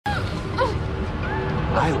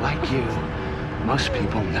guy like you, most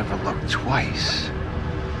people never look twice.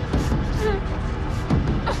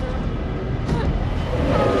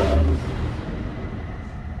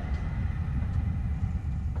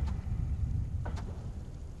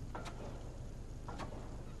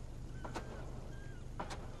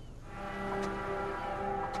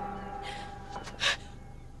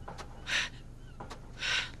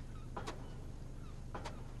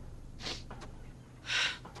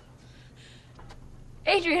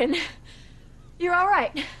 Adrian, you're all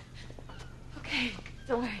right. Okay,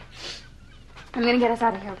 don't worry. I'm gonna get us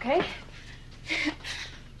out of here, okay?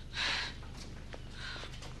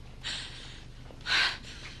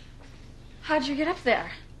 How'd you get up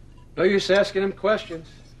there? No use asking him questions.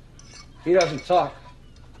 He doesn't talk.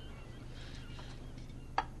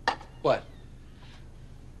 What?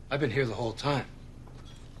 I've been here the whole time.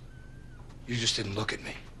 You just didn't look at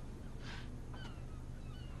me.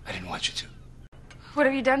 I didn't want you to. What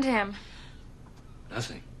have you done to him?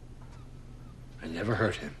 Nothing. I never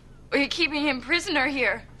hurt him. Are you keeping him prisoner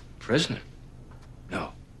here? Prisoner?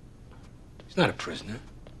 No. He's not a prisoner.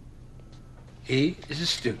 He is a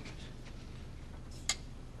student.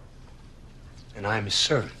 And I am his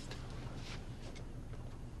servant.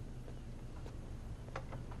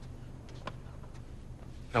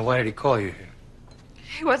 Now, why did he call you here?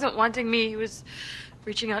 He wasn't wanting me. He was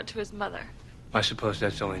reaching out to his mother. I suppose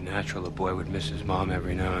that's only natural. A boy would miss his mom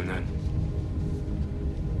every now and then.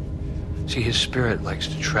 See, his spirit likes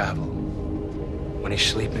to travel. When he's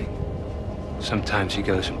sleeping, sometimes he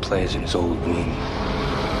goes and plays in his old room.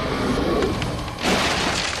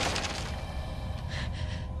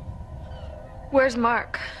 Where's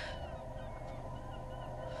Mark?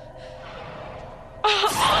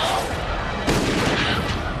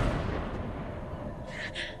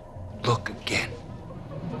 Look again.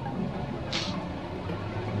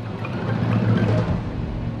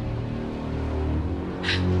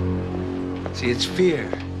 See, it's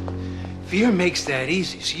fear. Fear makes that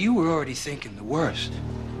easy. See, you were already thinking the worst.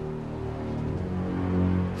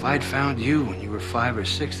 If I'd found you when you were 5 or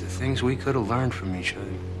 6, the things we could have learned from each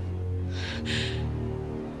other.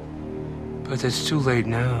 But it's too late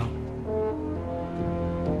now.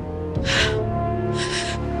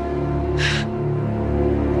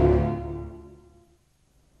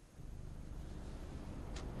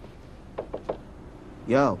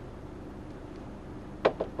 Yo.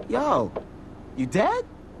 Yo. You dead?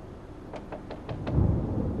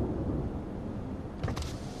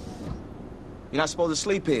 You're not supposed to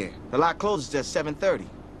sleep here. The lot closes at 7:30.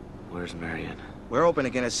 Where's Marion? We're open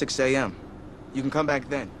again at 6 a.m. You can come back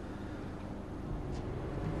then.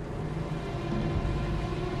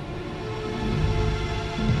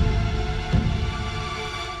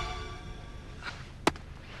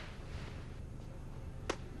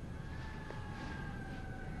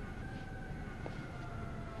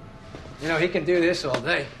 You know, he can do this all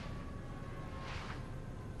day.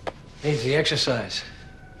 Needs the exercise.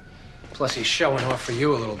 Plus, he's showing off for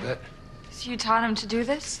you a little bit. So you taught him to do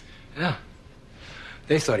this? Yeah.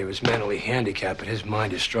 They thought he was mentally handicapped, but his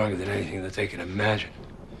mind is stronger than anything that they can imagine.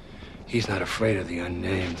 He's not afraid of the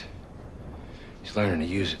unnamed. He's learning to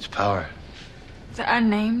use its power. The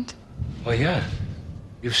Unnamed? Well, yeah.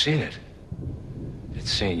 You've seen it.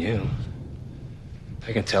 It's seen you.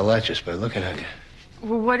 I can tell that just by looking at you.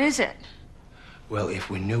 Well, what is it? Well, if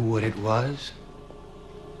we knew what it was,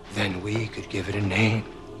 then we could give it a name,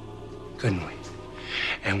 couldn't we?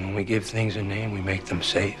 And when we give things a name, we make them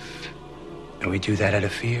safe. And we do that out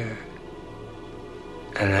of fear.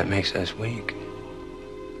 And that makes us weak.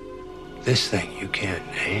 This thing you can't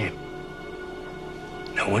name.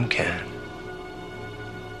 No one can.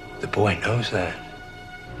 The boy knows that.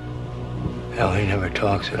 Hell, he never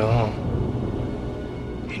talks at all.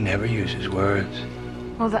 He never uses words.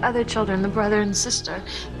 Well, the other children, the brother and sister,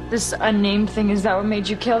 this Unnamed thing, is that what made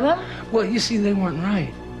you kill them? Well, you see, they weren't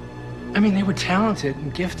right. I mean, they were talented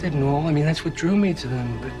and gifted and all. I mean, that's what drew me to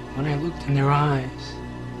them. But when I looked in their eyes,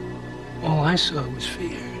 all I saw was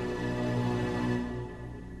fear.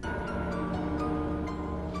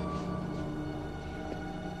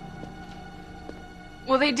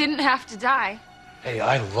 Well, they didn't have to die. Hey,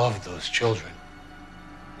 I loved those children.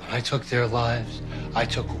 When I took their lives, I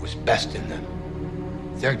took what was best in them.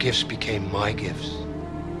 Their gifts became my gifts.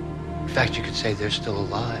 In fact, you could say they're still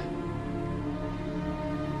alive.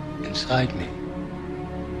 Inside me.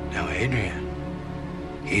 Now, Adrian,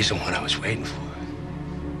 he's the one I was waiting for.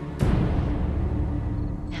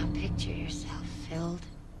 Now picture yourself filled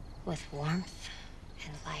with warmth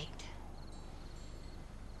and light.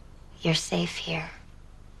 You're safe here.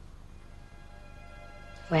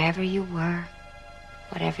 Wherever you were,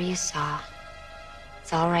 whatever you saw,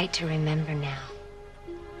 It's all right to remember now.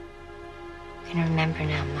 You can remember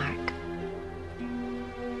now, Mark.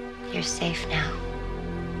 You're safe now.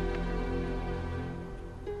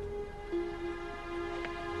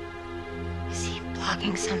 Is he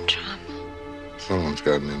blocking some trauma? Someone's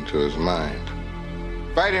gotten into his mind.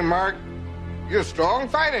 Fight him, Mark. You're strong.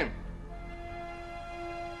 Fight him.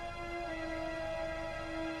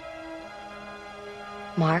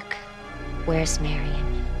 Mark, where's Marion?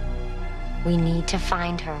 We need to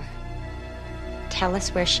find her. Tell us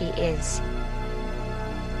where she is.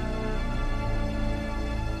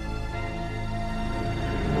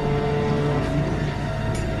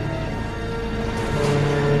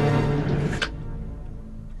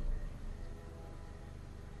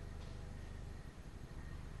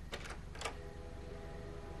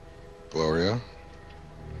 Gloria,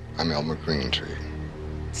 I'm Elmer Greentree.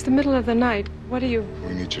 It's the middle of the night. What do you...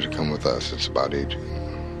 We need you to come with us. It's about Adrian.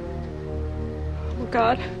 Oh,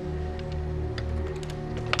 God.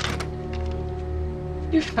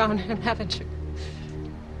 You found him, haven't you?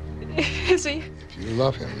 Is he? If you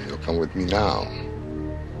love him, you'll come with me now.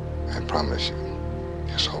 I promise you.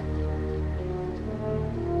 Just hope.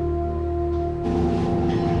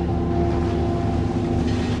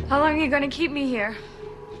 How long are you going to keep me here?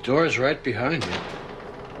 The door's right behind you.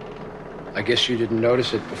 I guess you didn't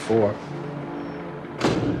notice it before.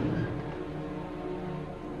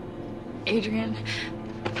 Adrian.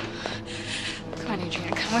 Come on,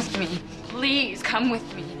 Adrian, come with me. Please, come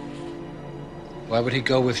with me. Why would he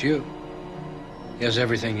go with you? He has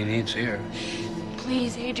everything he needs here.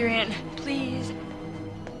 Please, Adrian, please.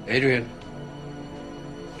 Adrian,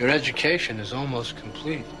 your education is almost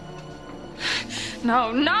complete.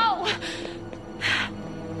 No, no!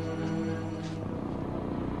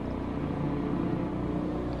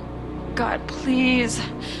 God, please,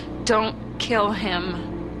 don't kill him.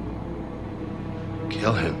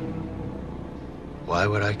 Kill him? Why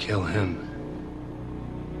would I kill him?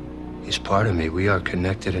 He's part of me. We are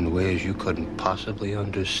connected in ways you couldn't possibly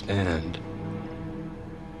understand.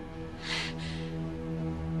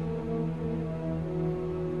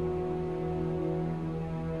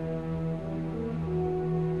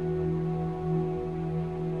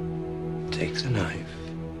 Take the knife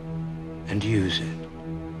and use it.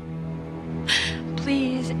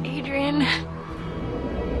 Please, Adrian.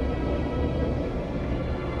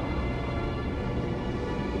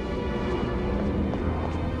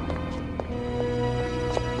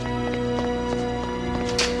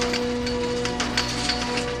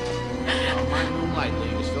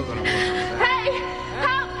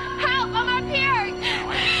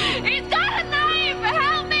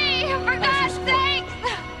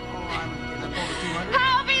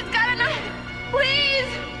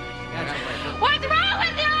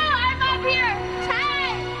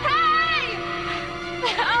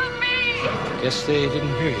 Guess they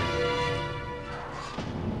didn't hear you.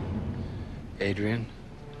 Adrian,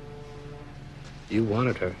 you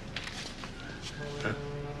wanted her. Huh?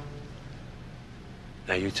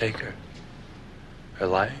 Now you take her. Her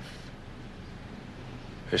life,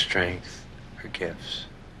 her strength, her gifts.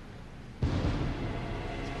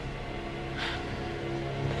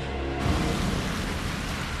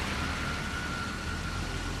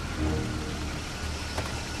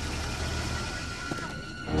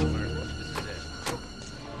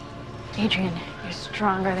 Adrian, you're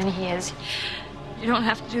stronger than he is. You don't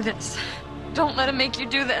have to do this. Don't let him make you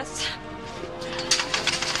do this.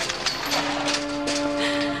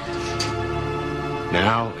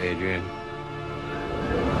 Now, Adrian.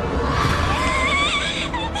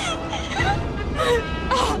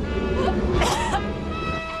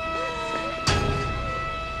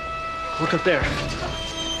 Look up there.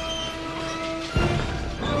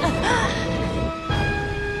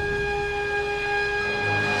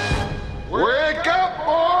 Wake up,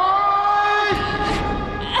 boy!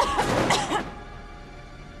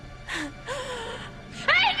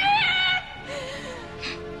 Adrian!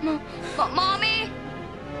 Mommy?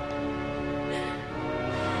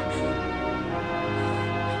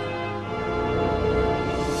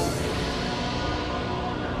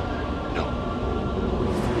 No.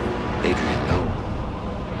 Adrian, no.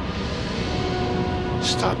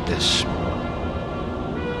 Stop this.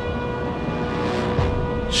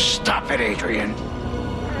 Stop it, Adrian.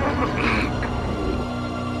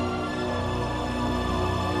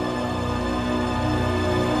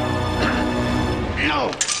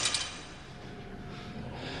 No!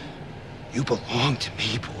 You belong to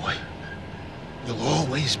me, boy. You'll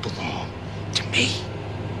always belong to me.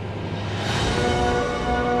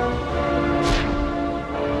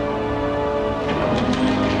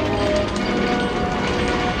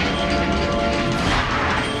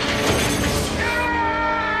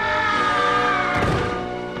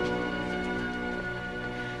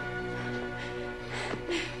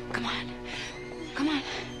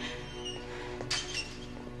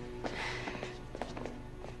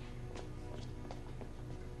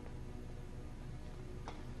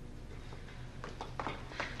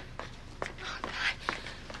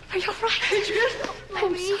 you all right? Adrian,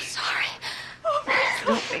 I'm so sorry.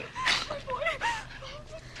 Don't be.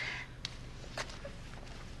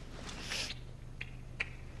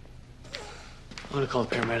 I'm gonna call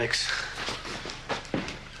the paramedics.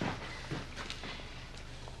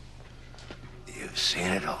 You've seen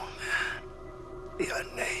it all, man. The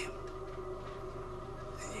Unnamed.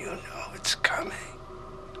 And you know it's coming.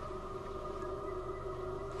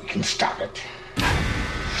 We can stop it.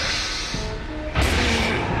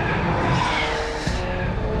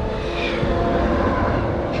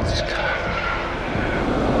 It's coming.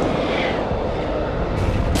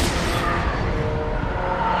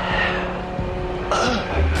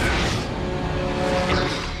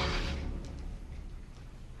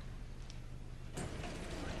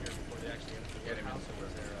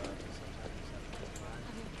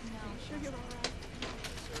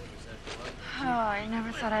 Oh, I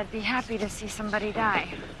never thought I'd be happy to see somebody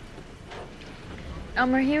die.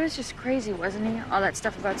 Elmer, he was just crazy, wasn't he? All that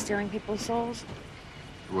stuff about stealing people's souls.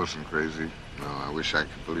 It wasn't crazy. No, I wish I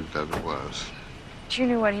could believe that it was. But you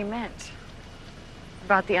knew what he meant.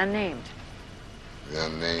 About the Unnamed. The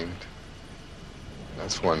Unnamed?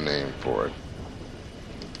 That's one name for it.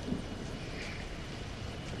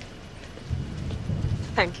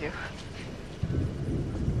 Thank you.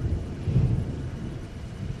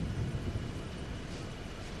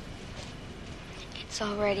 It's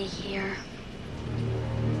already here.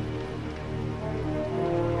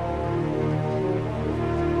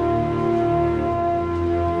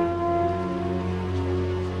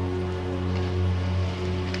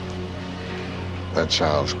 That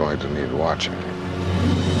child's going to need watching.